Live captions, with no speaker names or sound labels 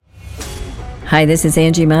Hi, this is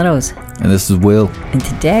Angie Meadows. And this is Will. And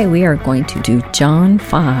today we are going to do John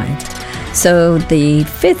 5. So the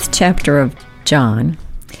 5th chapter of John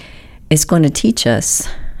is going to teach us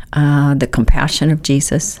the compassion of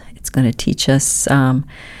Jesus. It's going to teach us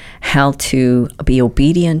how to be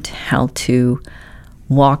obedient, how to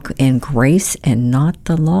walk in grace and not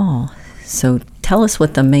the law. So tell us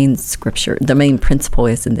what the main principle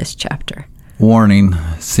is in this chapter. Warning,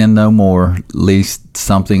 sin no more, lest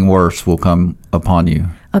something worse will come upon you.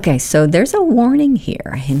 Okay, so there's a warning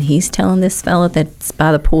here, and he's telling this fellow that's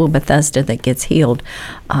by the pool of Bethesda that gets healed,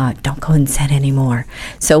 don't go and sin anymore.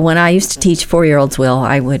 So when I used to teach 4-year-olds, Will,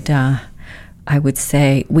 I would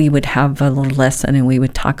say we would have a little lesson and we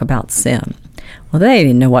would talk about sin. Well, they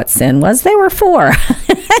didn't know what sin was. They were 4.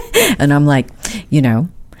 And I'm like,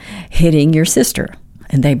 hitting your sister.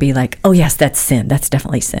 And they'd be like, oh, yes, that's sin. That's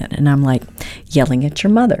definitely sin. And I'm like, yelling at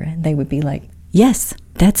your mother. And they would be like, yes,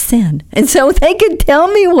 that's sin. And so they could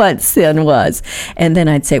tell me what sin was. And then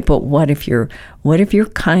I'd say, but what if you're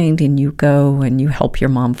kind and you go and you help your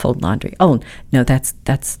mom fold laundry? Oh, no, that's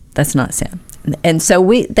not sin. And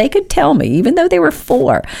so they could tell me, even though they were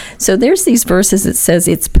 4. So there's these verses that says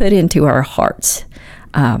it's put into our hearts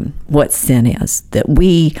what sin is, that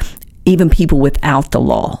we, even people without the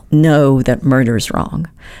law, know that murder's wrong.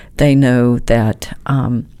 They know that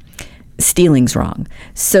stealing's wrong.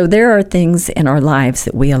 So there are things in our lives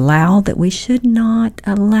that we allow that we should not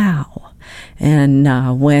allow.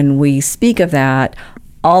 And when we speak of that,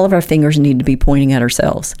 all of our fingers need to be pointing at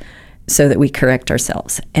ourselves so that we correct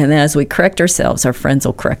ourselves. And as we correct ourselves, our friends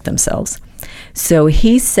will correct themselves. So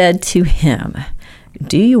he said to him,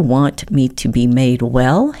 do you want me to be made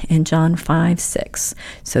well? In John 5:6.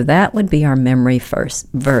 So that would be our memory verse.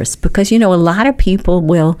 Because, a lot of people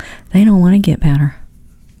they don't want to get better.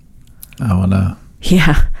 Oh, no.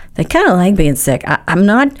 Yeah, they kind of like being sick. I'm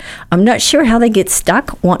not sure how they get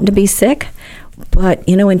stuck wanting to be sick. But,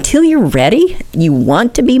 until you're ready, you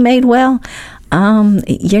want to be made well,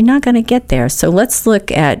 you're not going to get there. So let's look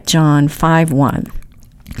at John 5:1.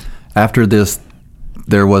 After this,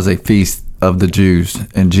 there was a feast of the Jews,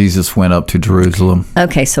 and Jesus went up to Jerusalem.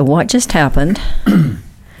 Okay, so what just happened?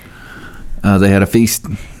 They had a feast.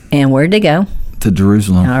 And where'd they go? To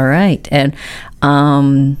Jerusalem. All right. And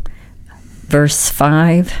verse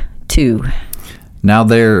 5:2. Now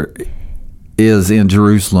there is in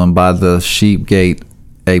Jerusalem by the sheep gate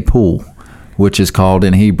a pool, which is called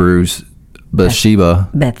in Hebrews Bethesda,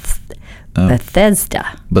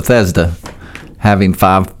 having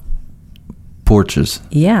 5 porches.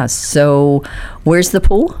 Yeah, so where's the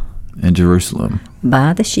pool? In Jerusalem.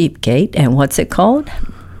 By the sheep gate. And what's it called?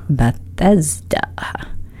 Bethesda.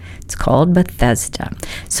 It's called Bethesda.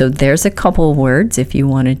 So there's a couple of words. If you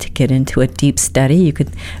wanted to get into a deep study, you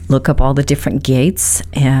could look up all the different gates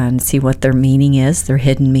and see what their meaning is, their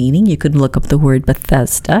hidden meaning. You could look up the word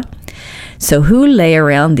Bethesda. So who lay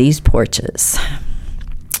around these porches?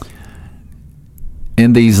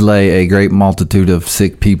 In these lay a great multitude of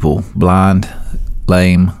sick people, blind,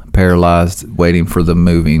 lame, paralyzed, waiting for the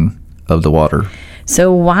moving of the water.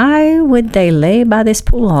 So why would they lay by this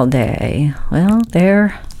pool all day? Well,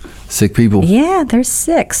 they're sick people. Yeah, they're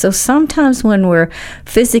sick. So sometimes when we're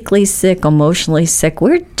physically sick, emotionally sick,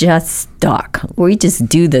 we're just stuck. We just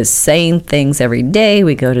do the same things every day.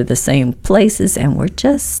 We go to the same places and we're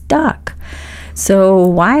just stuck. So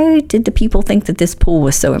why did the people think that this pool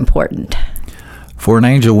was so important? For an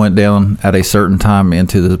angel went down at a certain time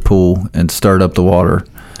into the pool and stirred up the water.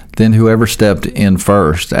 Then whoever stepped in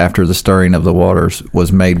first after the stirring of the waters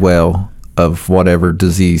was made well of whatever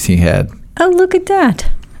disease he had. Oh, look at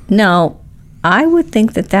that. Now, I would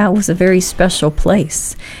think that was a very special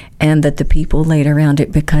place and that the people laid around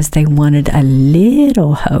it because they wanted a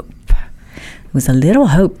little hope. It was a little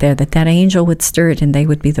hope there that angel would stir it and they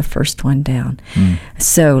would be the first one down.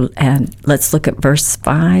 So, and let's look at verse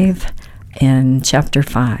 5 in chapter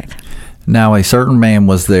 5. Now a certain man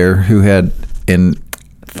was there who had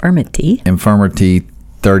infirmity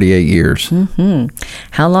 38 years. Mm-hmm.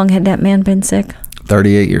 How long had that man been sick?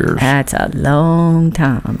 38 years. That's a long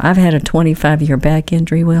time. I've had a 25-year back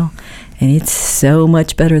injury, Will, and it's so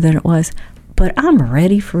much better than it was. But I'm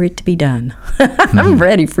ready for it to be done. I'm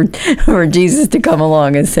ready for Jesus to come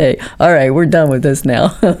along and say, all right, we're done with this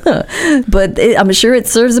now. But I'm sure it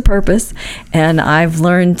serves a purpose. And I've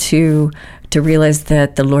learned to realize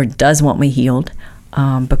that the Lord does want me healed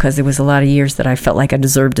because there was a lot of years that I felt like I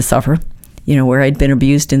deserved to suffer. Where I'd been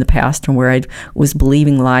abused in the past and where I was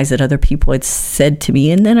believing lies that other people had said to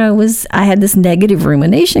me. And then I had this negative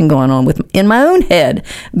rumination going on in my own head,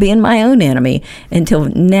 being my own enemy, until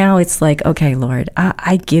now it's like, okay, Lord,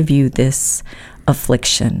 I give you this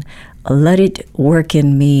affliction, let it work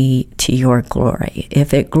in me to your glory.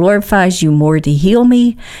 If it glorifies you more to heal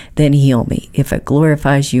me, then heal me. If it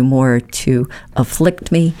glorifies you more to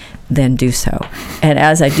afflict me, then do so. And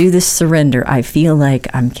as I do this surrender, I feel like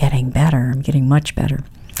I'm getting better. I'm getting much better.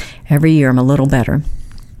 Every year I'm a little better.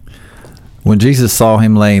 When Jesus saw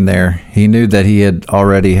him laying there, he knew that he had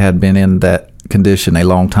already been in that condition a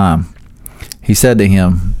long time. He said to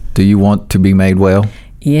him, "Do you want to be made well?"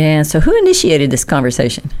 Yeah, so who initiated this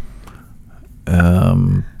conversation?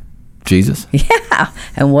 Jesus. Yeah,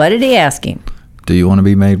 and what did he ask him? Do you want to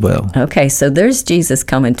be made well? Okay, so there's Jesus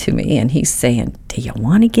coming to me, and he's saying, do you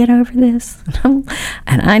want to get over this?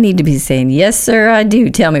 And I need to be saying, yes, sir, I do.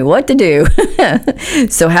 Tell me what to do.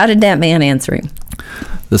 So how did that man answer him?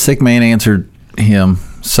 The sick man answered him,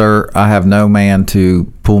 "Sir, I have no man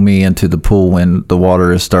to pull me into the pool when the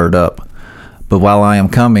water is stirred up. But while I am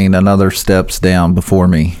coming, another steps down before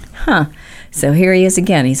me." So here he is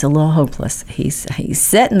again. He's a little hopeless. He's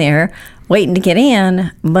sitting there waiting to get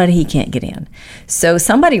in, but he can't get in. So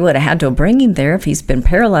somebody would have had to bring him there if he's been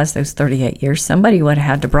paralyzed those 38 years. Somebody would have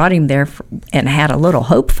had to brought him there and had a little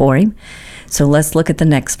hope for him. So let's look at the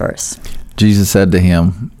next verse. Jesus said to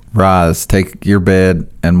him, "Rise, take your bed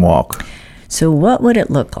and walk." So what would it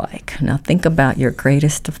look like? Now think about your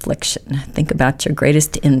greatest affliction. Think about your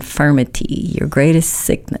greatest infirmity, your greatest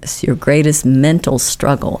sickness, your greatest mental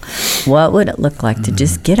struggle. What would it look like to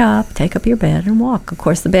just get up, take up your bed, and walk? Of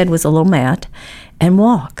course, the bed was a little mat, and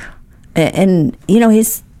walk. And you know,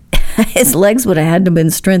 his legs would have had to have been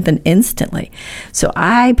strengthened instantly. So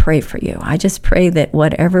I pray for you. I just pray that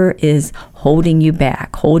whatever is holding you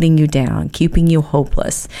back, holding you down, keeping you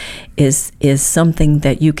hopeless is something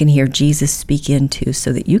that you can hear Jesus speak into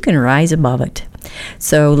so that you can rise above it.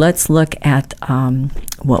 So let's look at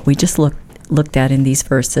what we just looked at in these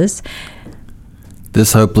verses.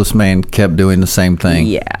 This hopeless man kept doing the same thing.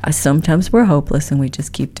 Yeah, sometimes we're hopeless and we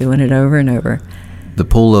just keep doing it over and over. The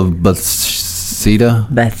pool of Bethesda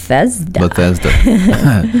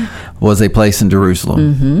was a place in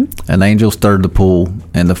Jerusalem. Mm-hmm. An angel stirred the pool,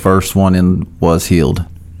 and the first one in was healed.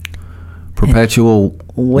 Perpetual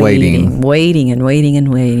waiting,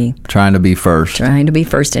 trying to be first.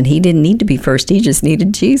 And he didn't need to be first. He just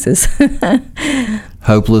needed Jesus.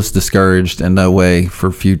 Hopeless, discouraged, and no way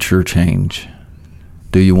for future change.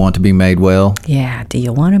 Do you want to be made well? Yeah, do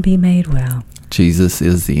you want to be made well? Jesus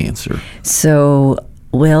is the answer. So,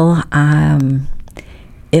 Will,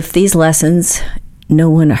 if these lessons, no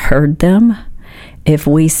one heard them, if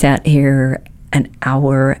we sat here an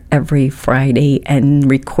hour every Friday and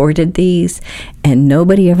recorded these and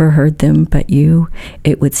nobody ever heard them but you,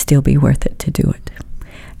 it would still be worth it to do it.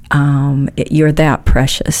 You're that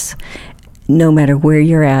precious. No matter where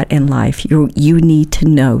you're at in life, you need to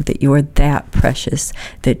know that you're that precious,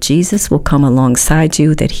 that Jesus will come alongside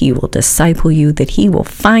you, that he will disciple you, that he will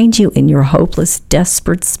find you in your hopeless,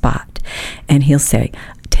 desperate spot. And he'll say,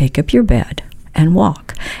 take up your bed and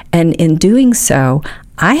walk. And in doing so,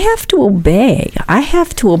 I have to obey. I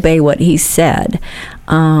have to obey what he said,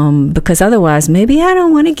 because otherwise, maybe I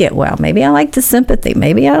don't want to get well. Maybe I like the sympathy.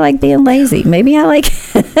 Maybe I like being lazy. Maybe I like,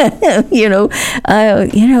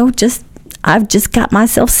 I've just got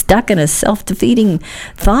myself stuck in a self-defeating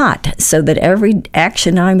thought, so that every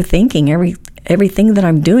action I'm thinking, everything that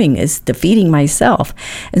I'm doing is defeating myself.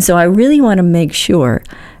 And so I really want to make sure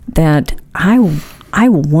that I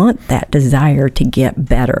want that desire to get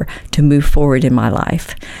better, to move forward in my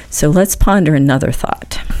life. So let's ponder another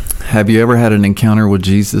thought. Have you ever had an encounter with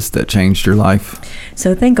Jesus that changed your life?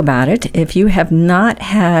 So think about it. If you have not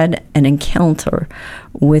had an encounter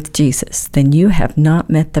with Jesus, then you have not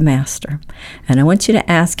met the Master. And I want you to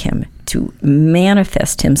ask him to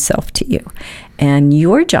manifest himself to you. And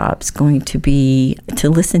your job's going to be to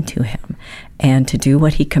listen to him and to do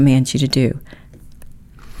what he commands you to do.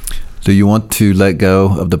 Do you want to let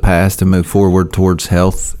go of the past and move forward towards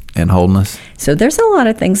health and wholeness? So there's a lot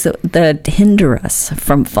of things that hinder us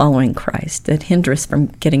from following Christ, that hinder us from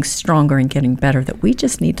getting stronger and getting better, that we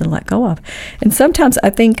just need to let go of. And sometimes I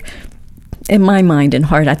think, in my mind and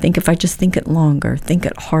heart, I think if I just think it longer, think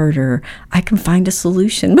it harder, I can find a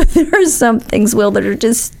solution. But there are some things, Will, that are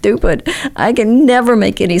just stupid. I can never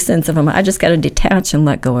make any sense of them. I just got to detach and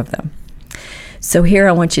let go of them. So here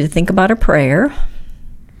I want you to think about a prayer.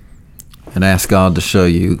 And ask God to show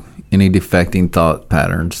you any defecting thought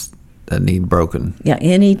patterns that need broken. Yeah,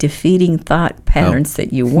 any defeating thought patterns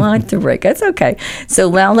that you want to break. That's okay. So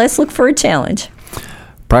now let's look for a challenge.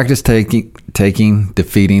 Practice taking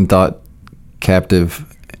defeating thought captive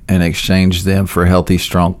and exchanged them for healthy,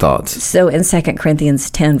 strong thoughts. So in 2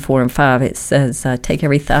 Corinthians 10:4-5, it says, take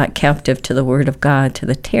every thought captive to the word of God, to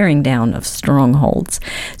the tearing down of strongholds.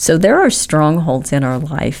 So there are strongholds in our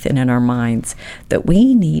life and in our minds that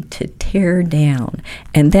we need to tear down.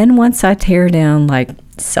 And then once I tear down like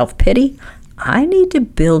self-pity, I need to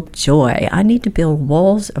build joy. I need to build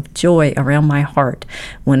walls of joy around my heart.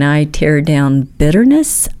 When I tear down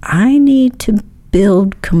bitterness, I need to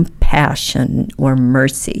build compassion or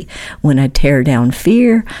mercy. When I tear down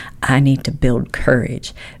fear, I need to build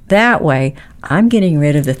courage. That way, I'm getting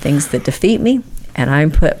rid of the things that defeat me, and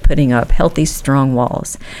I'm putting up healthy, strong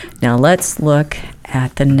walls. Now let's look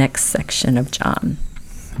at the next section of John.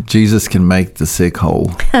 Jesus can make the sick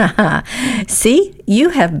whole. See, you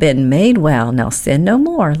have been made well. Now sin no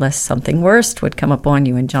more, lest something worse would come upon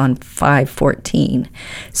you, in John 5:14.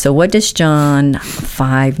 So what does John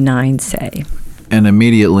 5:9 say? And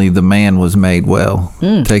immediately the man was made well,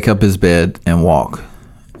 take up his bed and walk.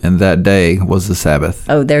 And that day was the Sabbath.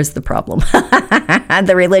 Oh, there's the problem.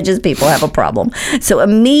 The religious people have a problem. So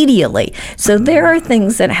immediately. So there are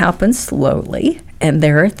things that happen slowly, and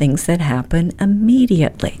there are things that happen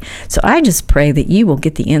immediately. So I just pray that you will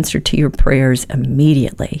get the answer to your prayers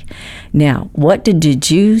immediately. Now, what did the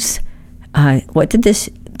Jews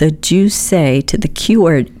say to the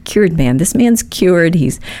cured man? This man's cured.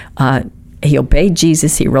 He obeyed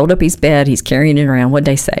Jesus. He rolled up his bed. He's carrying it around. What'd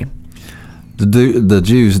they say? The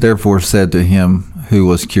Jews therefore said to him who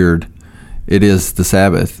was cured, "It is the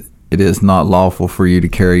Sabbath. It is not lawful for you to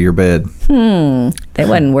carry your bed." They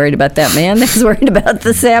wasn't worried about that man. They was worried about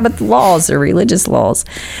the Sabbath laws or religious laws.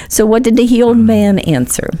 So what did the healed man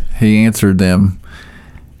answer? He answered them,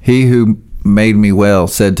 "He who made me well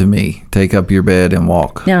said to me, take up your bed and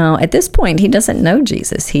walk." Now, at this point, he doesn't know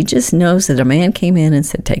Jesus. He just knows that a man came in and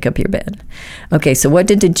said, take up your bed. Okay, so what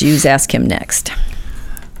did the Jews ask him next?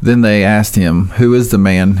 Then they asked him, "Who is the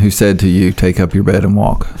man who said to you, take up your bed and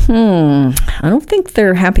walk?" I don't think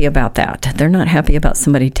they're happy about that. They're not happy about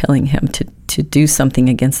somebody telling him to do something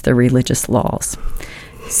against the religious laws.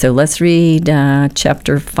 So let's read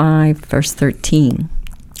chapter 5, verse 13.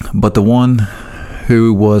 But the one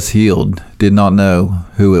who was healed did not know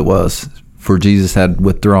who it was, for Jesus had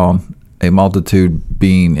withdrawn, a multitude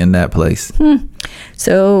being in that place.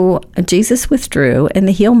 So Jesus withdrew, and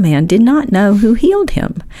the healed man did not know who healed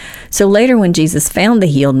him. So later, when Jesus found the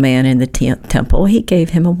healed man in the temple, he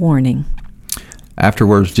gave him a warning.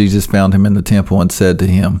 Afterwards, Jesus found him in the temple and said to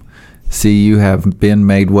him, "See, you have been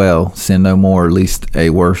made well. Sin no more, lest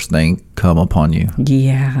a worse thing come upon you."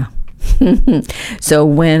 Yeah. So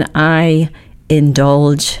when I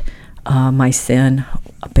indulge my sin,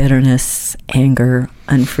 bitterness, anger,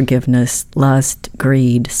 unforgiveness, lust,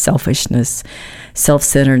 greed, selfishness,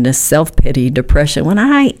 self-centeredness, self-pity, depression, when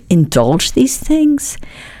I indulge these things,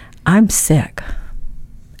 I'm sick.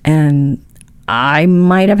 And I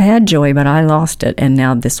might have had joy, but I lost it. And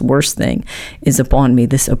now this worst thing is upon me.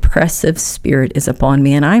 This oppressive spirit is upon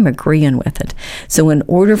me, and I'm agreeing with it. So in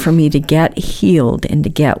order for me to get healed and to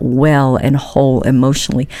get well and whole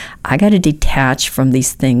emotionally, I got to detach from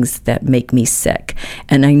these things that make me sick.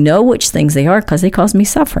 And I know which things they are because they cause me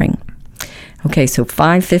suffering. Okay, so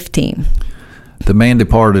 5:15. The man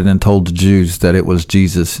departed and told the Jews that it was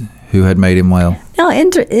Jesus who had made him well. Now,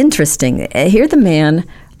 interesting. Here the man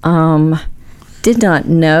did not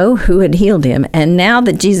know who had healed him. And now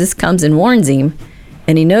that Jesus comes and warns him,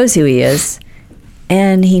 and he knows who he is,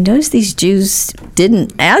 and he knows these Jews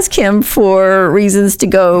didn't ask him for reasons to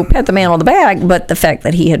go pat the man on the back, but the fact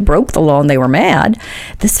that he had broke the law and they were mad,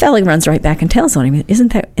 this fellow runs right back and tells on him.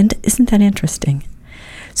 Isn't that interesting?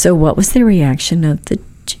 So what was the reaction of the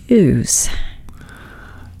Jews?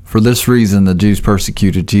 For this reason, the Jews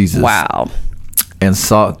persecuted Jesus. Wow. And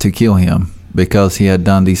sought to kill him, because he had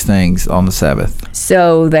done these things on the Sabbath.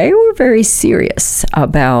 So they were very serious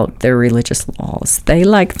about their religious laws. They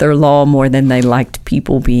liked their law more than they liked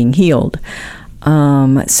people being healed.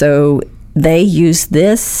 So they used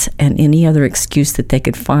this and any other excuse that they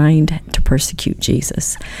could find to persecute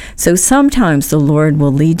Jesus. So sometimes the Lord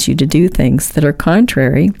will lead you to do things that are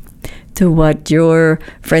contrary to what your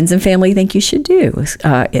friends and family think you should do.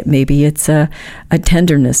 Maybe it's a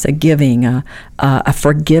tenderness, a giving, a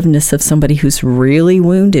forgiveness of somebody who's really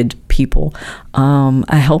wounded people,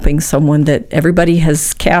 a helping someone that everybody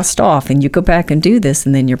has cast off, and you go back and do this,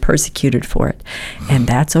 and then you're persecuted for it. And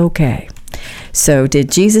that's okay. So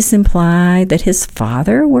did Jesus imply that his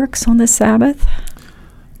Father works on the Sabbath?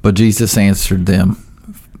 But Jesus answered them,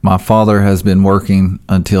 "My Father has been working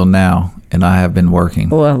until now, and I have been working."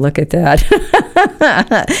 Well, look at that.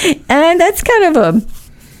 And that's kind of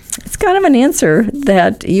an answer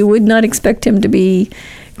that you would not expect him to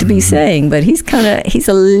to be saying, but he's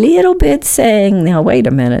a little bit saying, now, wait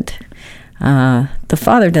a minute. The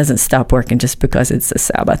Father doesn't stop working just because it's the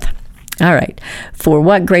Sabbath. All right. For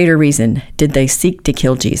what greater reason did they seek to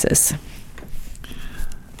kill Jesus?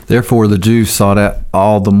 Therefore the Jews sought out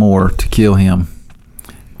all the more to kill him,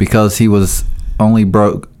 because he not only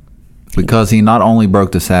broke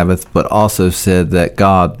the Sabbath, but also said that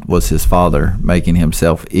God was his Father, making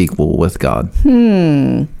himself equal with God.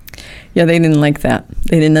 Yeah, they didn't like that.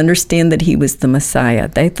 They didn't understand that he was the Messiah.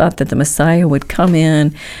 They thought that the Messiah would come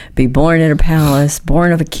in, be born in a palace,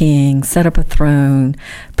 born of a king, set up a throne,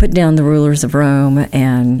 put down the rulers of Rome,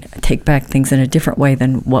 and take back things in a different way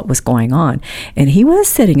than what was going on. And he was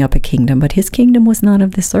setting up a kingdom, but his kingdom was not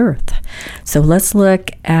of this earth. So let's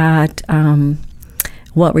look at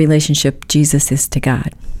what relationship Jesus is to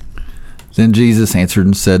God. Then Jesus answered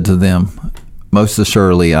and said to them, Most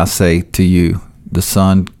assuredly I say to you, the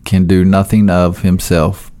Son can do nothing of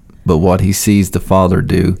himself, but what he sees the Father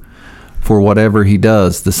do. For whatever he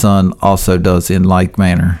does, the Son also does in like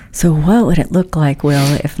manner. So what would it look like,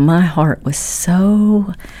 Will, if my heart was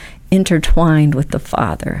so intertwined with the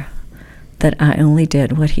Father that I only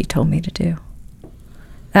did what he told me to do?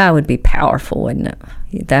 That would be powerful, wouldn't it?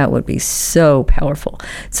 That would be so powerful.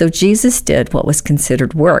 So Jesus did what was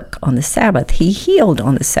considered work on the Sabbath. He healed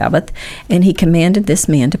on the Sabbath, and he commanded this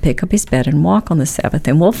man to pick up his bed and walk on the Sabbath.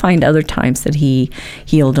 And we'll find other times that he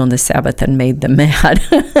healed on the Sabbath and made them mad.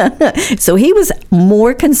 So he was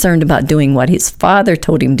more concerned about doing what his Father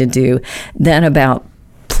told him to do than about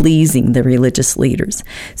pleasing the religious leaders.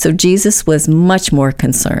 So Jesus was much more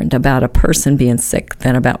concerned about a person being sick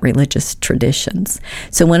than about religious traditions.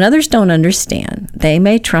 So when others don't understand, they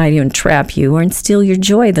may try to entrap you or steal your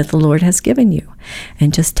joy that the Lord has given you,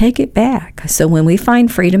 and just take it back. So when we find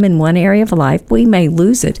freedom in one area of life, we may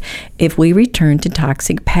lose it if we return to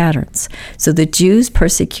toxic patterns. So the Jews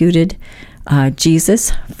persecuted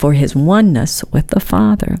Jesus for his oneness with the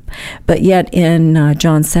Father. But yet in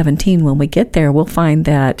John 17, when we get there, we'll find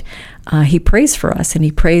that he prays for us, and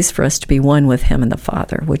he prays for us to be one with him and the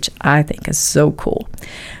Father, which I think is so cool.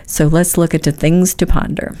 So let's look at the things to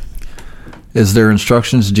ponder. Is there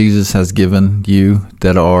instructions Jesus has given you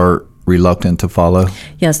that are reluctant to follow?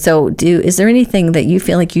 Yeah, so is there anything that you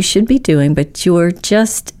feel like you should be doing, but you're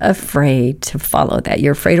just afraid to follow that?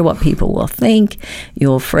 You're afraid of what people will think.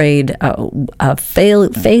 You're afraid of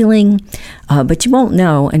failing, but you won't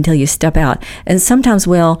know until you step out. And sometimes,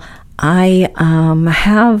 I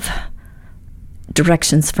have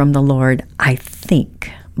directions from the Lord, I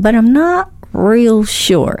think, but I'm not real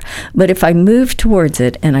sure. But if I move towards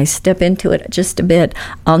it and I step into it just a bit,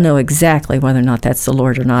 I'll know exactly whether or not that's the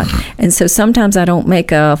Lord or not. And so sometimes I don't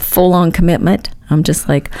make a full-on commitment. I'm just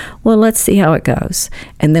like, well, let's see how it goes.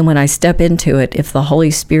 And then when I step into it, if the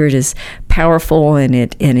Holy Spirit is powerful and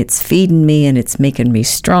it's feeding me and it's making me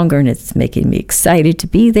stronger and it's making me excited to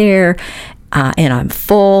be there, and I'm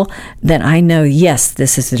full, then I know, yes,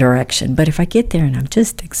 this is the direction. But if I get there and I'm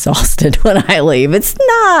just exhausted when I leave, it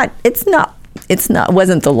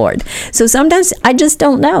wasn't the Lord. So sometimes I just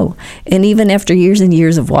don't know. And even after years and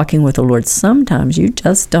years of walking with the Lord, sometimes you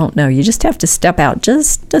just don't know. You just have to step out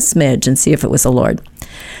just a smidge and see if it was the Lord.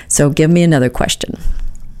 So give me another question.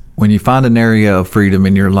 When you find an area of freedom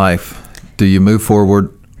in your life, do you move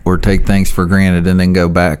forward or take things for granted and then go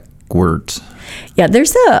backwards? Yeah,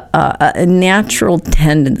 there's a natural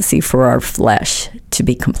tendency for our flesh to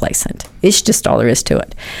be complacent. It's just all there is to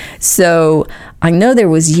it. So I know there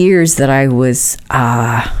was years that I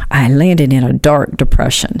landed in a dark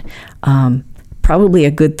depression, probably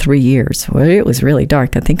a good 3 years. Well, it was really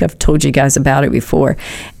dark. I think I've told you guys about it before.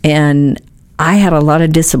 And I had a lot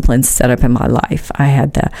of disciplines set up in my life. I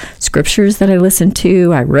had the scriptures that I listened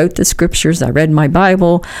to. I wrote the scriptures. I read my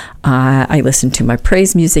Bible. I listened to my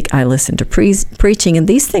praise music. I listened to preaching. And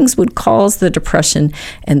these things would cause the depression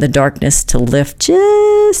and the darkness to lift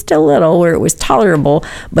just a little where it was tolerable.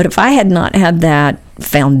 But if I had not had that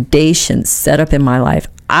foundation set up in my life,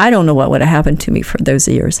 I don't know what would have happened to me for those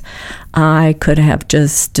years. I could have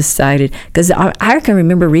just decided, because I can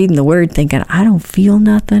remember reading the word thinking, I don't feel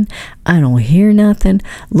nothing. I don't hear nothing.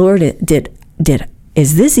 Lord,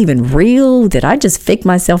 is this even real? Did I just fake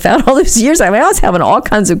myself out all those years? I mean, I was having all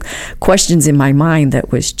kinds of questions in my mind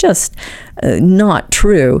that was just not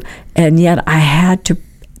true. And yet I had to,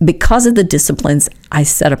 because of the disciplines I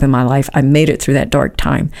set up in my life, I made it through that dark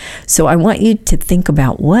time. So I want you to think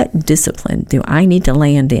about, what discipline do I need to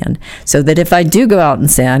land in, so that if I do go out and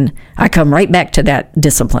sin, I come right back to that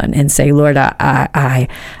discipline and say, Lord, I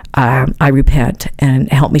repent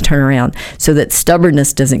and help me turn around, so that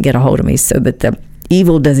stubbornness doesn't get a hold of me, so that the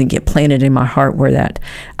evil doesn't get planted in my heart where that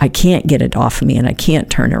I can't get it off of me and I can't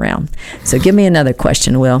turn around. So give me another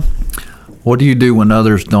question, Will. What do you do when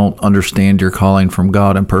others don't understand your calling from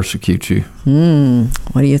God and persecute you?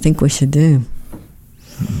 What do you think we should do?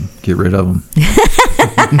 Get rid of them.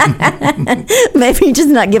 Maybe just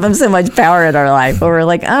not give them so much power in our life. Or we're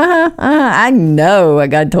like, I know what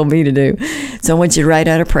God told me to do. So I want you to write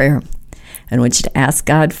out a prayer. I want you to ask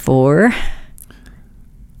God for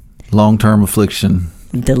long-term affliction.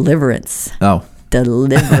 Deliverance. Oh.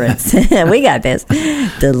 Deliverance. We got this.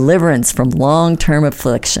 Deliverance from long-term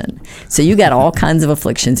affliction. So you got all kinds of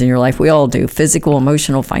afflictions in your life. We all do. Physical,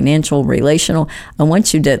 emotional, financial, relational. I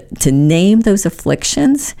want you to name those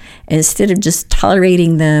afflictions instead of just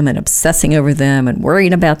tolerating them and obsessing over them and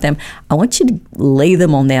worrying about them. I want you to lay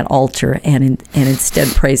them on that altar and instead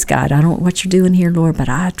praise God. I don't know what you're doing here, Lord, but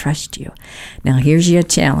I trust you. Now here's your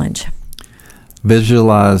challenge.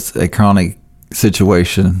 Visualize a chronic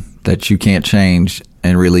situation that you can't change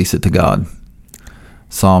and release it to God.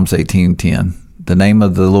 Psalms 18:10. The name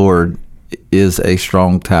of the Lord is a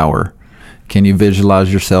strong tower. Can you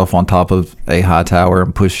visualize yourself on top of a high tower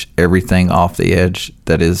and push everything off the edge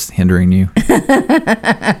that is hindering you? Hey,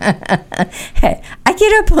 I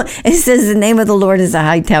get up. It says the name of the Lord is a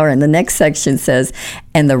high tower. And the next section says,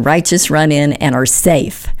 and the righteous run in and are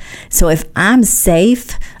safe. So if I'm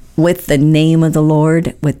safe with the name of the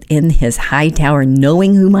Lord within his high tower,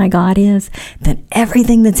 knowing who my God is, then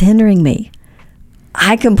everything that's hindering me,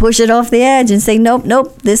 I can push it off the edge and say,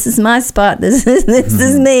 nope, this is my spot. This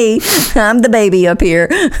is me. I'm the baby up here.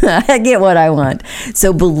 I get what I want.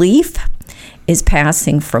 So belief is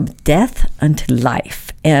passing from death unto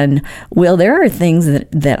life. And, well, there are things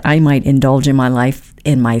that I might indulge in my life,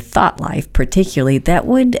 in my thought life particularly, that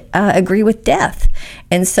would agree with death.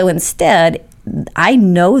 And so instead, I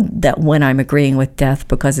know that when I'm agreeing with death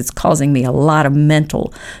because it's causing me a lot of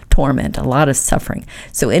mental torment, a lot of suffering.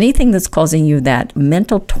 So anything that's causing you that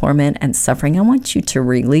mental torment and suffering, I want you to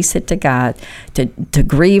release it to God, to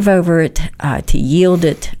grieve over it, to yield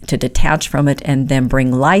it, to detach from it, and then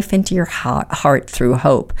bring life into your heart through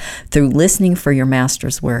hope, through listening for your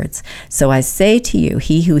master's words. So I say to you,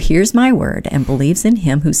 he who hears my word and believes in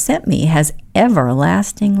him who sent me has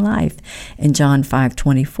everlasting life, in John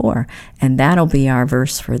 5:24. And that'll be our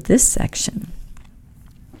verse for this section.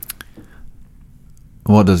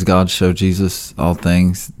 What does God show Jesus all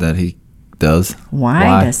things that he does?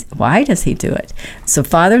 Why does he do it? So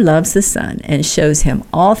Father loves the Son and shows him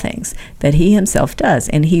all things that he himself does,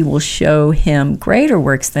 and he will show him greater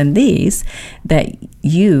works than these, that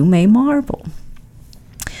you may marvel.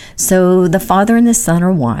 So the Father and the Son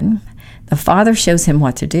are one. The Father shows him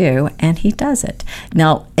what to do, and he does it.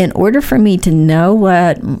 Now, in order for me to know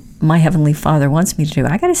what my Heavenly Father wants me to do,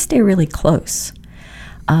 I got to stay really close.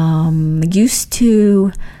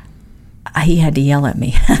 He had to yell at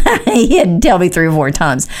me. He had to tell me 3 or 4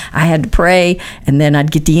 times. I had to pray, and then I'd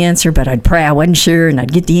get the answer, but I'd pray. I wasn't sure, and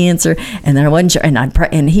I'd get the answer, and then I wasn't sure, and I'd pray.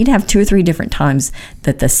 And he'd have 2 or 3 different times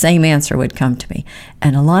that the same answer would come to me.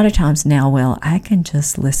 And a lot of times now, well, I can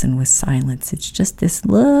just listen with silence. It's just this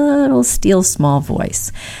little still small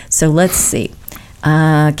voice. So let's see.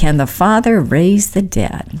 Can the Father raise the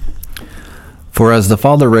dead? For as the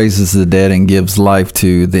Father raises the dead and gives life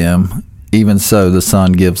to them, even so the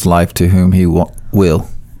Son gives life to whom he will.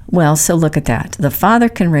 Well, so look at that. The Father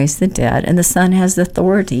can raise the dead, and the Son has the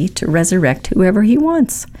authority to resurrect whoever he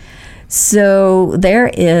wants. So there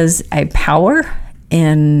is a power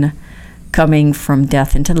in coming from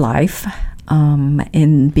death into life,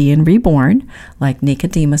 in being reborn, like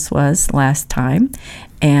Nicodemus was last time,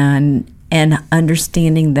 and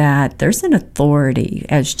understanding that there's an authority,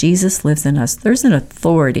 as Jesus lives in us, there's an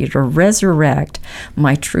authority to resurrect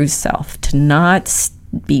my true self, to not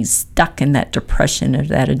be stuck in that depression or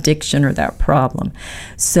that addiction or that problem.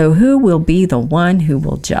 So who will be the one who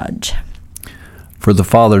will judge? For the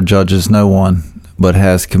Father judges no one, but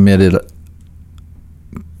has committed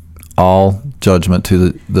all judgment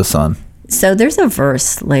to the Son. So there's a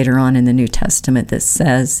verse later on in the New Testament that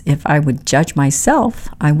says, if I would judge myself,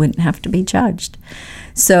 I wouldn't have to be judged.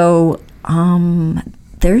 So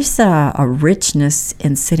there's a richness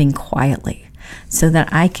in sitting quietly so that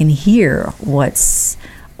I can hear what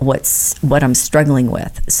I'm struggling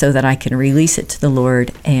with, so that I can release it to the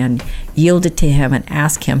Lord and yield it to him and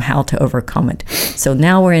ask him how to overcome it. So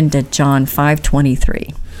now we're into John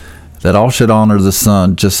 5:23. That all should honor the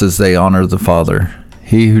Son just as they honor the Father.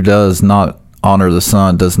 He who does not honor the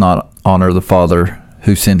Son does not honor the Father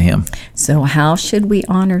who sent him. So how should we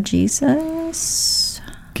honor Jesus?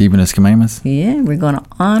 Keeping his commandments? Yeah, we're going to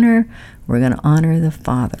honor the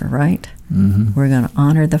Father, right? Mm-hmm. We're going to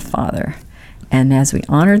honor the Father. And as we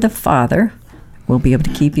honor the Father, we'll be able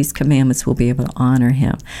to keep his commandments. We'll be able to honor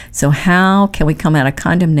him. So how can we come out of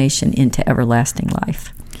condemnation into everlasting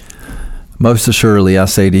life? Most assuredly, I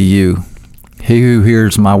say to you, he who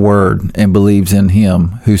hears my word and believes in him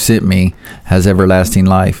who sent me has everlasting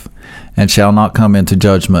life, and shall not come into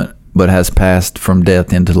judgment, but has passed from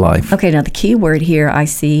death into life. Okay, now the key word here I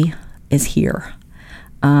see is hear.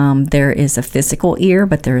 There is a physical ear,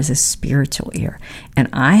 but there is a spiritual ear. And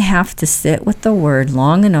I have to sit with the word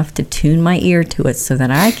long enough to tune my ear to it so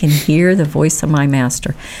that I can hear the voice of my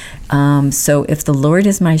master. So if the Lord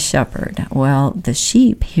is my shepherd, well, the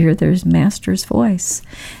sheep hear their master's voice.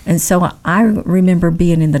 And so I remember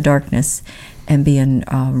being in the darkness and being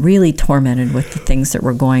really tormented with the things that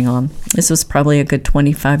were going on. This was probably a good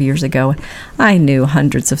 25 years ago. I knew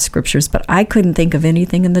hundreds of scriptures, but I couldn't think of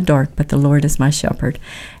anything in the dark but the Lord is my shepherd.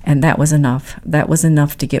 And that was enough. That was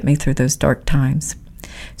enough to get me through those dark times.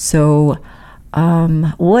 So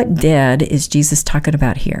what dead is Jesus talking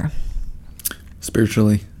about here?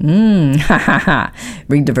 Spiritually. Read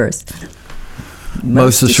the verse.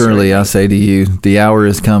 Most assuredly, I say to you, the hour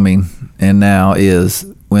is coming, and now is,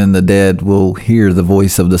 when the dead will hear the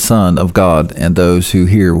voice of the Son of God, and those who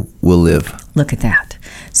hear will live. Look at that.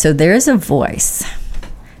 So there's a voice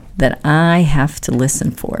that I have to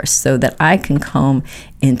listen for so that I can come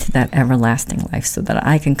into that everlasting life, so that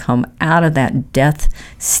I can come out of that death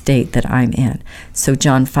state that I'm in. So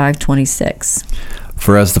John 5:26.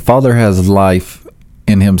 For as the Father has life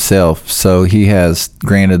in himself, so he has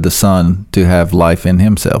granted the Son to have life in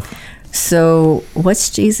himself. So what's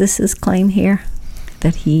Jesus's claim here?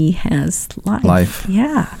 That he has life.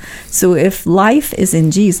 Yeah. So if life is in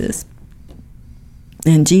Jesus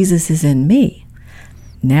and Jesus is in me,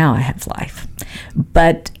 now I have life.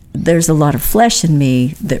 But there's a lot of flesh in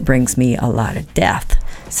me that brings me a lot of death.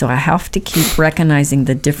 So I have to keep recognizing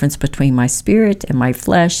the difference between my spirit and my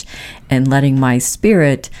flesh and letting my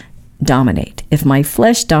spirit dominate. If my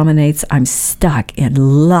flesh dominates, I'm stuck in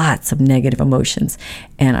lots of negative emotions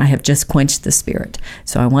and I have just quenched the spirit.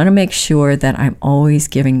 So I want to make sure that I'm always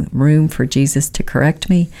giving room for Jesus to correct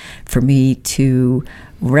me, for me to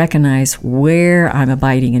recognize where I'm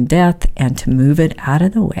abiding in death and to move it out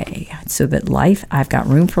of the way so that I've got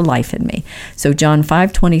room for life in me. So John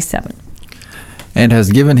 5:27. And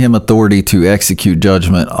has given him authority to execute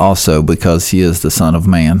judgment also, because he is the Son of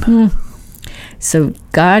Man. So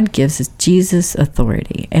God gives Jesus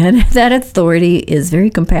authority, and that authority is very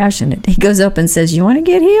compassionate. He goes up and says, you want to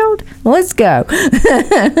get healed? Let's go.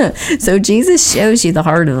 So Jesus shows you the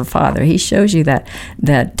heart of the Father. He shows you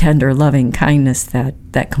that tender, loving kindness,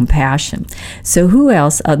 that compassion. So who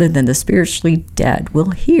else other than the spiritually dead will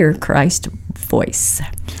hear Christ's voice?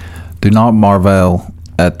 Do not marvel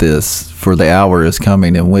at this, for the hour is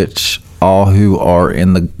coming in which all who are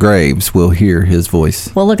in the graves will hear his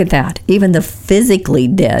voice. Well, look at that. Even the physically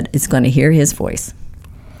dead is going to hear his voice.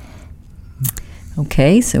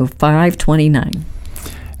 Okay, so 5:29.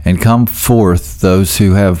 And come forth those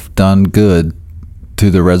who have done good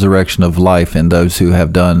to the resurrection of life, and those who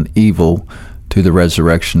have done evil to the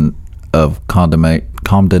resurrection of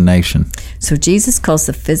condemnation. So Jesus calls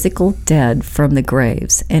the physical dead from the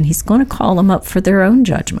graves, and he's going to call them up for their own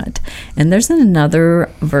judgment. And there's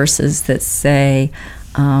another verses that say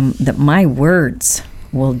that my words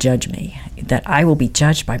will judge me, that I will be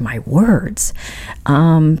judged by my words,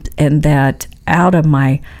 and that out of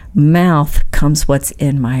my mouth comes what's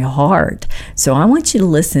in my heart. So I want you to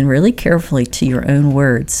listen really carefully to your own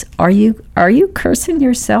words. Are you cursing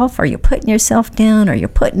yourself? Are you putting yourself down? Are you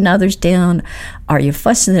putting others down? Are you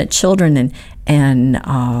fussing at children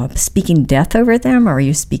and speaking death over them? Or are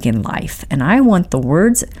you speaking life? And I want the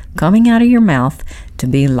words coming out of your mouth to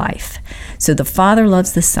be life. So the Father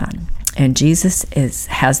loves the Son. And Jesus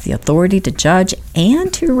has the authority to judge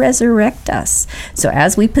and to resurrect us. So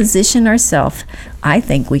as we position ourselves, I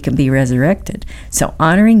think we can be resurrected. So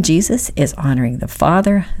honoring Jesus is honoring the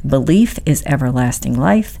Father. Belief is everlasting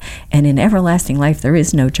life. And in everlasting life, there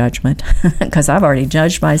is no judgment because I've already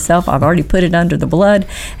judged myself. I've already put it under the blood,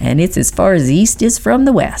 and it's as far as the east is from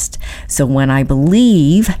the west. So when I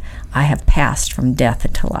believe, I have passed from death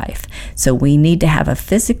into life. So we need to have a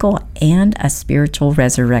physical and a spiritual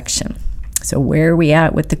resurrection. So where are we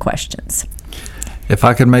at with the questions? If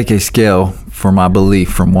I could make a scale for my belief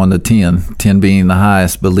from 1 to 10, 10 being the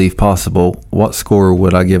highest belief possible, what score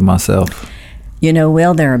would I give myself? You know,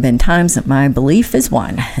 Will, there have been times that my belief is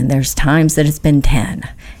 1, and there's times that it's been 10.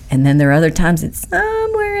 And then there are other times it's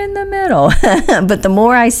somewhere in the middle. But the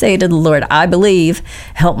more I say to the Lord, I believe,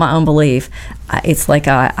 help my unbelief, it's like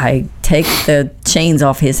I take the chains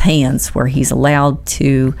off his hands where he's allowed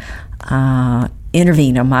to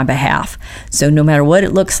intervene on my behalf. So no matter what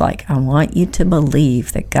it looks like, I want you to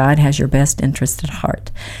believe that God has your best interest at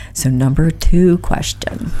heart. So number 2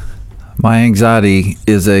 question. My anxiety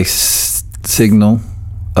is a signal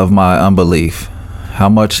of my unbelief. How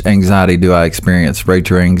much anxiety do I experience? Rate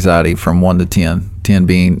your anxiety from 1 to 10. 10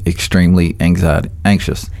 being extremely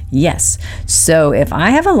anxious. Yes. So if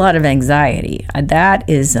I have a lot of anxiety, that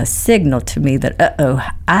is a signal to me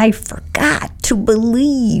that, I forgot to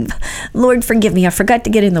believe. Lord, forgive me. I forgot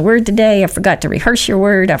to get in the Word today. I forgot to rehearse your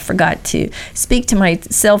Word. I forgot to speak to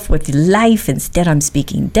myself with life. Instead, I'm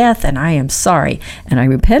speaking death, and I am sorry. And I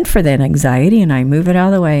repent for that anxiety, and I move it out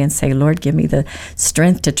of the way and say, Lord, give me the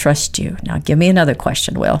strength to trust you. Now, give me another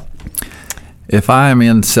question, Will. If I am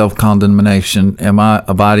in self-condemnation, am I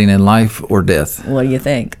abiding in life or death? What do you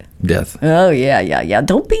think? Death. Oh, yeah.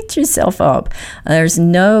 Don't beat yourself up. There's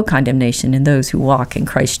no condemnation in those who walk in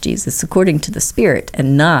Christ Jesus, according to the Spirit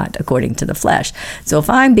and not according to the flesh. So if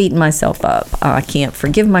I'm beating myself up, I can't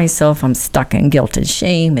forgive myself, I'm stuck in guilt and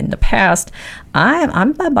shame in the past,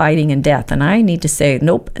 I'm abiding in death. And I need to say,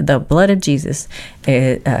 nope, the blood of Jesus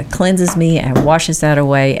cleanses me and washes that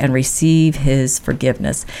away and receive his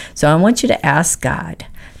forgiveness. So I want you to ask God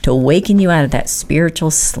to awaken you out of that spiritual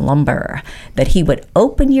slumber, that he would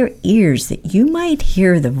open your ears that you might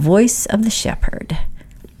hear the voice of the shepherd.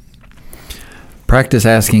 Practice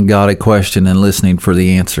asking God a question and listening for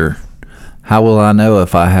the answer. How will I know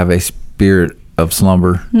if I have a spirit of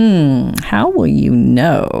slumber? How will you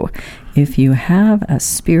know if you have a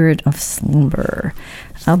spirit of slumber?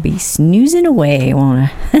 I'll be snoozing away, won't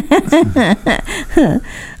I?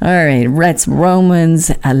 All right, that's Romans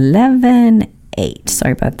 11:8.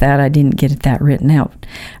 Sorry about that. I didn't get that written out.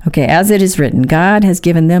 Okay, as it is written, God has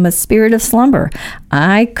given them a spirit of slumber.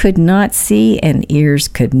 I could not see and ears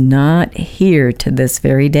could not hear to this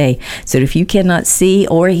very day. So if you cannot see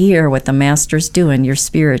or hear what the Master's doing, your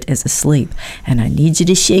spirit is asleep. And I need you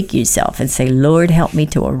to shake yourself and say, Lord, help me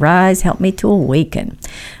to arise, help me to awaken.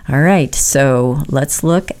 All right, so let's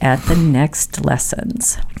look at the next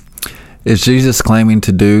lessons. Is Jesus claiming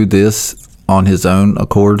to do this on his own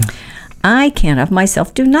accord? I can of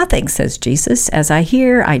myself do nothing, says Jesus. As I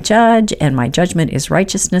hear, I judge, and my judgment is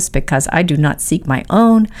righteousness, because I do not seek my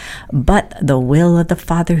own, but the will of the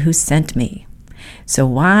Father who sent me. So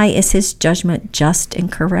why is his judgment just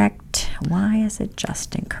and correct? Why is it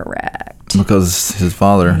just and correct? Because his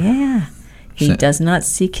Father. Yeah. He does not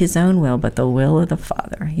seek his own will, but the will of the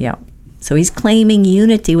Father. Yeah. So he's claiming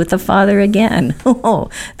unity with the Father again.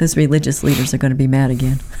 Oh, those religious leaders are going to be mad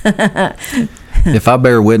again. If I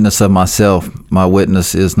bear witness of myself, my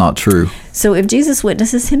witness is not true. So if Jesus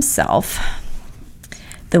witnesses himself,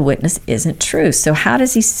 the witness isn't true. So how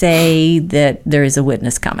does he say that there is a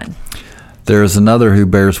witness coming? There is another who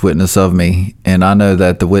bears witness of me, and I know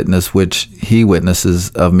that the witness which he witnesses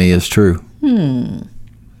of me is true.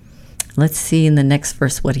 Let's see in the next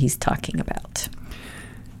verse what he's talking about.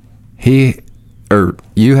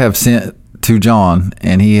 You have sent to John,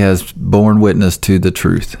 and he has borne witness to the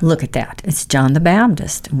truth. Look at that. It's John the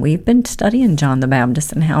Baptist. And we've been studying John the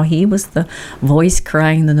Baptist and how he was the voice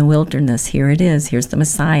crying in the wilderness. Here it is. Here's the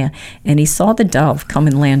Messiah. And he saw the dove come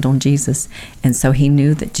and land on Jesus. And so he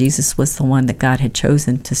knew that Jesus was the one that God had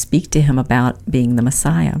chosen to speak to him about being the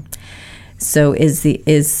Messiah. So is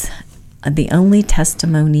the only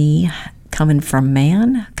testimony coming from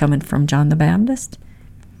man, coming from John the Baptist?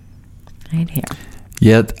 Right here.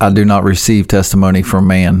 Yet I do not receive testimony from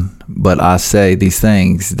man, but I say these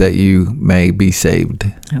things that you may be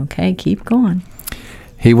saved. Okay, keep going.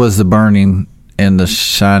 He was the burning and the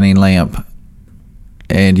shining lamp,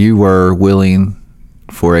 and you were willing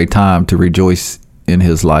for a time to rejoice in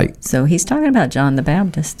his light. So he's talking about John the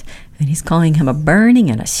Baptist, and he's calling him a burning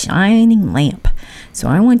and a shining lamp. So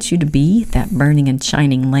I want you to be that burning and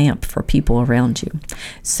shining lamp for people around you.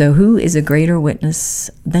 So who is a greater witness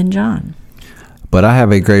than John? But I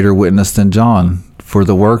have a greater witness than John, for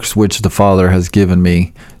the works which the Father has given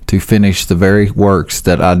me to finish, the very works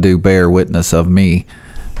that I do bear witness of me,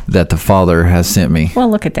 that the Father has sent me.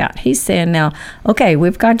 Well, look at that. He's saying now, okay,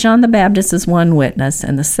 we've got John the Baptist as one witness,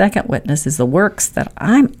 and the second witness is the works that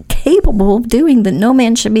I'm capable of doing that no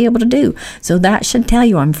man should be able to do. So that should tell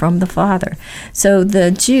you I'm from the Father. So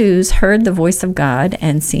the Jews heard the voice of God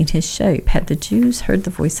and seen his shape. Had the Jews heard the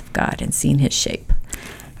voice of God and seen his shape?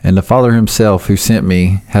 And the Father himself who sent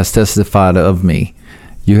me has testified of me.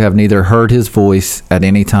 You have neither heard his voice at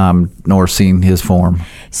any time nor seen his form.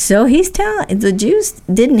 So he's telling the Jews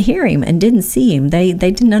didn't hear him and didn't see him. They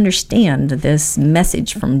didn't understand this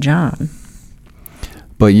message from John.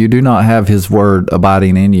 But you do not have his word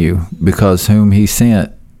abiding in you, because whom he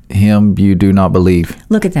sent him you do not believe.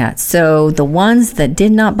 Look at that. So the ones that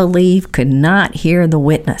did not believe could not hear the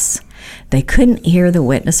witness. They couldn't hear the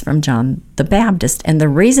witness from John the Baptist. And the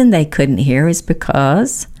reason they couldn't hear is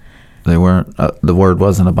because They weren't. The word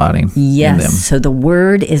wasn't abiding in them. So the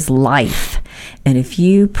word is life. And if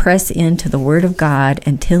you press into the word of God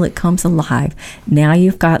until it comes alive, now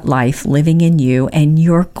you've got life living in you, and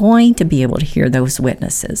you're going to be able to hear those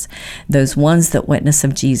witnesses, those ones that witness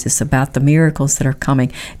of Jesus about the miracles that are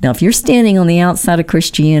coming. Now, if you're standing on the outside of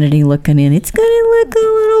Christianity looking in, it's going to look a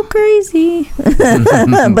little crazy.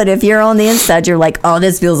 But if you're on the inside, you're like, oh,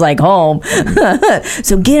 this feels like home.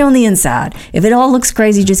 So get on the inside. If it all looks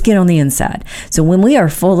crazy, just get on the inside. So when we are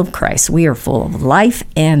full of Christ, we are full of life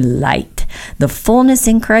and light. The fullness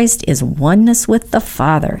in Christ is oneness with the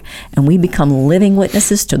Father, and we become living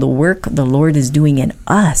witnesses to the work the Lord is doing in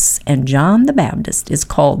us. And John the Baptist is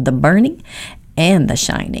called the burning and the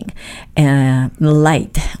shining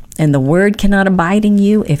light. And the word cannot abide in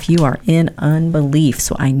you if you are in unbelief.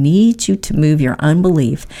 So I need you to move your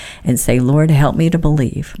unbelief and say, Lord, help me to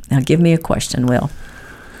believe. Now give me a question, Will.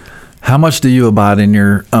 How much do you abide in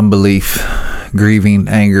your unbelief, grieving,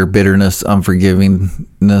 anger, bitterness,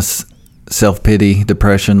 unforgivingness, self-pity,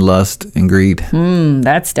 depression, lust, and greed?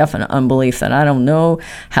 That's definite unbelief, that I don't know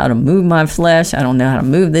how to move my flesh. I don't know how to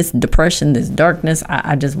move this depression, this darkness.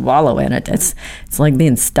 I just wallow in it. It's like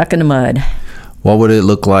being stuck in the mud. What would it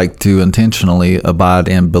look like to intentionally abide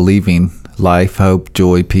in believing life, hope,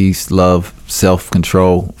 joy, peace, love,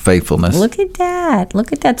 self-control, faithfulness? Look at that.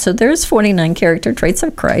 Look at that. So there's 49 character traits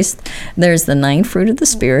of Christ. There's the 9 fruit of the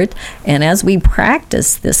Spirit. And as we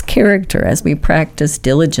practice this character, as we practice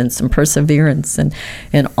diligence and perseverance and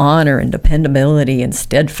honor and dependability and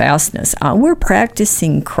steadfastness, we're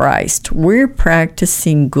practicing Christ. We're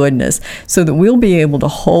practicing goodness so that we'll be able to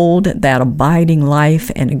hold that abiding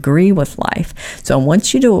life and agree with life. So I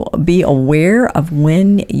want you to be aware of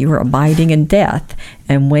when you're abiding in death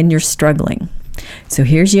and when you're struggling. So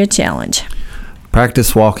here's your challenge.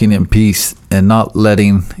 Practice walking in peace and not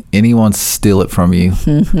letting anyone steal it from you.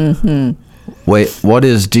 Wait, what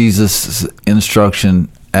is Jesus' instruction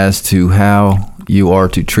as to how you are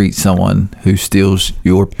to treat someone who steals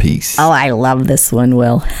your peace? Oh, I love this one,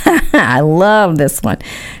 Will. I love this one.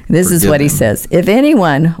 This is what he says. If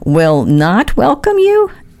anyone will not welcome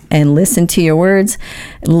you and listen to your words,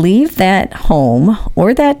 leave that home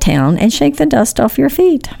or that town and shake the dust off your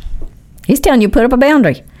feet. He's telling you, put up a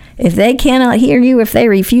boundary. If they cannot hear you, if they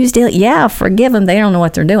refuse to, forgive them. They don't know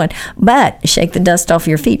what they're doing. But shake the dust off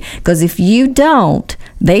your feet. Because if you don't,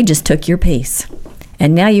 they just took your peace.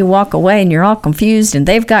 And now you walk away and you're all confused and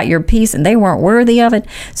they've got your peace and they weren't worthy of it.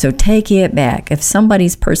 So take it back. If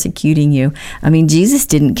somebody's persecuting you, Jesus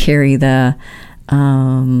didn't carry the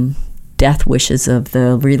death wishes of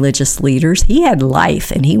the religious leaders. He had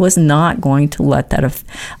life, and he was not going to let that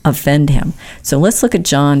offend him. So let's look at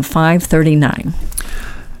John 5:39.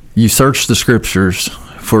 You search the scriptures,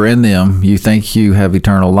 for in them you think you have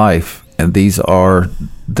eternal life, and these are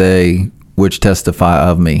they which testify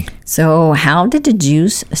of me. So how did the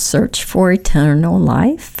Jews search for eternal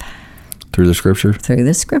life? Through the scripture? Through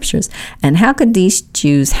the scriptures. And how could these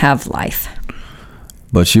Jews have life?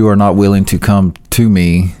 But you are not willing to come to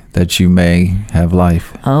me that you may have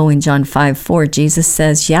life. Oh, in John 5:4, Jesus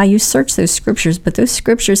says, you search those scriptures, but those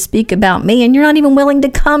scriptures speak about me, and you're not even willing to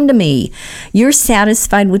come to me. You're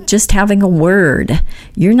satisfied with just having a word.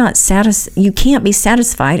 You can't be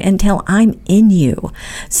satisfied until I'm in you.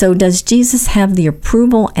 So does Jesus have the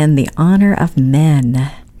approval and the honor of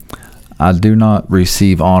men? I do not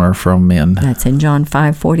receive honor from men. That's in John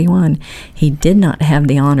 5:41. He did not have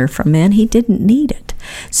the honor from men. He didn't need it.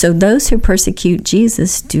 So those who persecute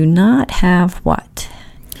Jesus do not have what?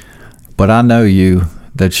 But I know you,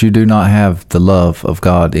 that you do not have the love of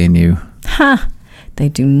God in you. They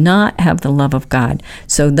do not have the love of God.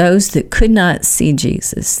 So those that could not see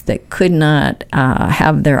Jesus, that could not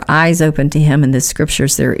have their eyes open to him in the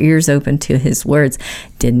scriptures, their ears open to his words,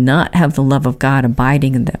 did not have the love of God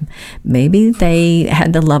abiding in them. Maybe they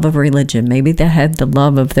had the love of religion. Maybe they had the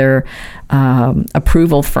love of their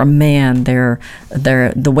approval from man,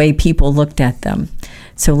 the way people looked at them.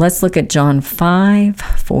 So let's look at John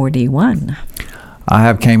 5:41. I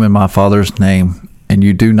have came in my Father's name, and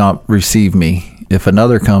you do not receive me. If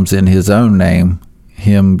another comes in his own name,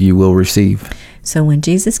 him you will receive. So when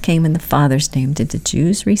Jesus came in the Father's name, did the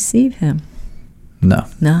Jews receive him? No.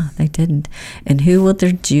 No, they didn't. And who will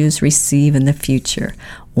the Jews receive in the future?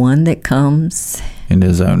 One that comes In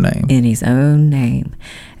his own name. in his own name.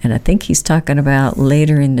 And I think he's talking about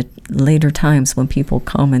later times when people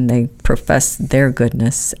come and they profess their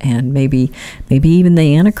goodness, and maybe even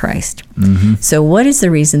the Antichrist. Mm-hmm. So what is the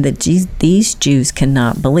reason that these Jews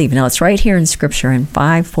cannot believe? Now, it's right here in Scripture in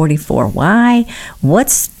 5:44. Why? What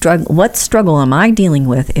struggle am I dealing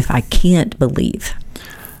with if I can't believe?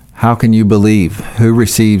 How can you believe? Who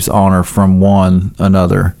receives honor from one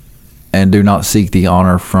another, and do not seek the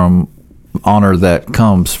honor that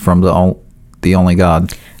comes from the only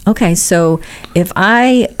God? Okay, so if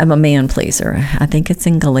I am a man pleaser, I think it's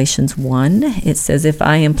in Galatians 1, it says, if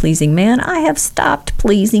I am pleasing man, I have stopped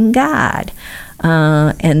pleasing God.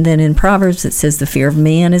 And then in Proverbs, it says the fear of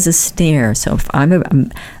man is a snare. So if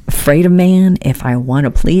I'm afraid of man, if I want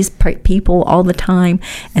to please people all the time,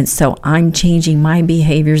 and so I'm changing my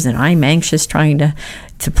behaviors and I'm anxious trying to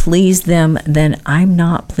please them, then I'm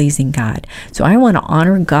not pleasing God. So I want to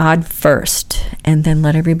honor God first and then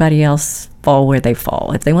let everybody else fall where they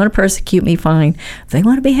fall. If they want to persecute me, fine. If they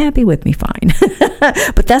want to be happy with me, fine.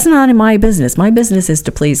 But that's not in my business. My business is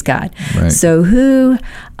to please God. Right. So who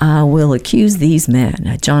will accuse these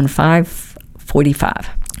men? John 5:45.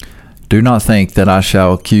 Do not think that I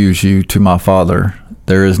shall accuse you to my Father.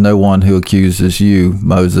 There is no one who accuses you,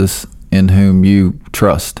 Moses, in whom you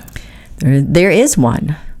trust. There is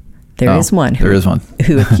one. There is one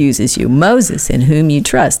who accuses you, Moses, in whom you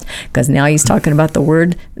trust. Because now he's talking about the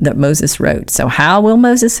word that Moses wrote. So how will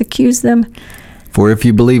Moses accuse them? For if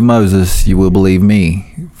you believe Moses, you will believe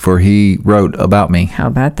me, for he wrote about me. How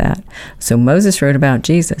about that? So Moses wrote about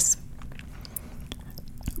Jesus.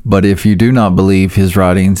 But if you do not believe his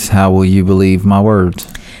writings, how will you believe my words?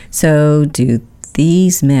 So do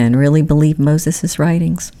these men really believe Moses'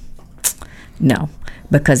 writings? No.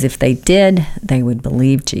 Because if they did, they would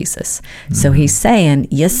believe Jesus. Mm-hmm. So he's saying,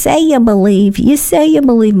 you say you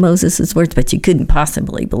believe Moses' words, but you couldn't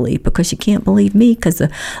possibly believe because you can't believe me because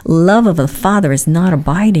the love of the Father is not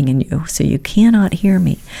abiding in you. So you cannot hear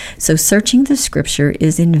me. So searching the Scripture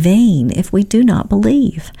is in vain if we do not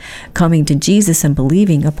believe. Coming to Jesus and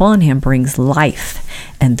believing upon him brings life.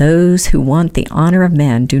 And those who want the honor of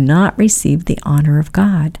men do not receive the honor of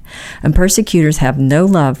God. And persecutors have no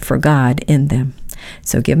love for God in them.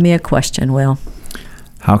 So give me a question, Will.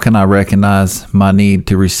 How can I recognize my need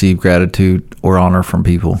to receive gratitude or honor from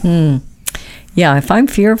people? Yeah, if I'm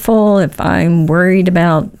fearful, if I'm worried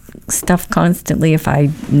about stuff constantly, if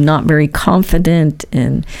I'm not very confident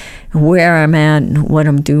in where I'm at and what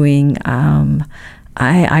I'm doing,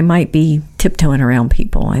 I might be tiptoeing around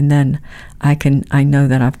people, and then I know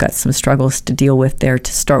that I've got some struggles to deal with there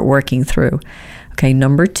to start working through. Okay,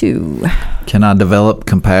 number 2. Can I develop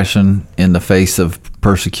compassion in the face of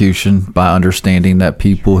persecution by understanding that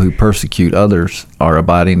people who persecute others are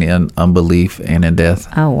abiding in unbelief and in death?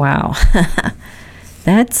 Oh, wow.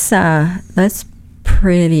 That's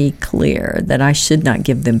pretty clear that I should not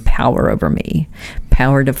give them power over me.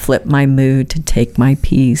 Power to flip my mood, to take my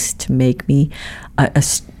peace, to make me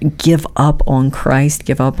give up on Christ,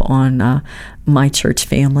 give up on my church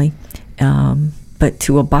family. But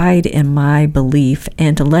to abide in my belief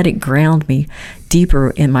and to let it ground me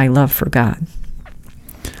deeper in my love for God.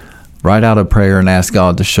 Write out a prayer and ask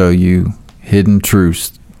God to show you hidden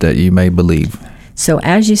truths that you may believe. So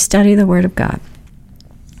as you study the Word of God,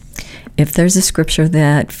 if there's a scripture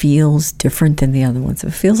that feels different than the other ones,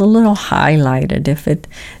 if it feels a little highlighted, if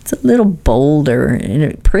it's a little bolder and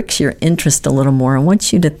it pricks your interest a little more, I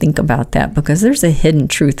want you to think about that because there's a hidden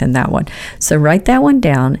truth in that one. So write that one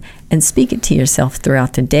down and speak it to yourself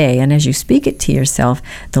throughout the day. And as you speak it to yourself,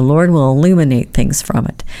 the Lord will illuminate things from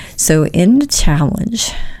it. So in the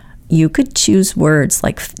challenge, you could choose words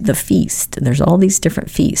like the feast. There's all these different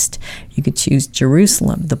feasts. You could choose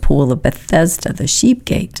Jerusalem, the pool of Bethesda, the sheep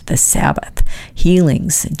gate, the Sabbath,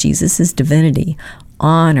 healings, Jesus' divinity,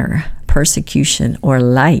 honor, persecution, or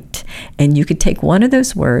light. And you could take one of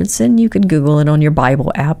those words and you could Google it on your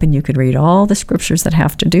Bible app and you could read all the scriptures that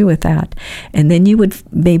have to do with that. And then you would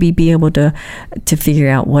maybe be able to figure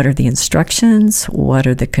out what are the instructions, what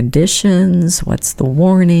are the conditions, what's the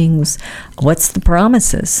warnings, what's the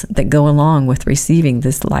promises that go along with receiving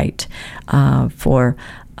this light for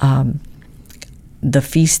the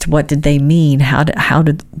feast. What did they mean?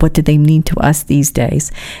 What did they mean to us these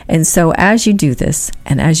days? And so as you do this,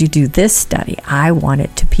 and as you do this study, I want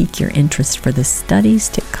it to pique your interest for the studies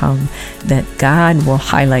to come that God will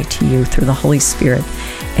highlight to you through the Holy Spirit.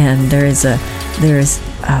 And there is a there's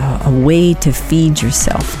a way to feed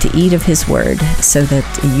yourself, to eat of His Word, so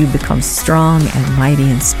that you become strong and mighty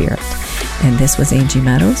in spirit. And this was Angie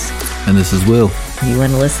Meadows. And this is Will. You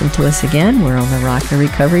want to listen to us again? We're on the Rock to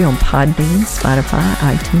Recovery on Podbean, Spotify,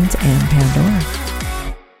 iTunes, and Pandora.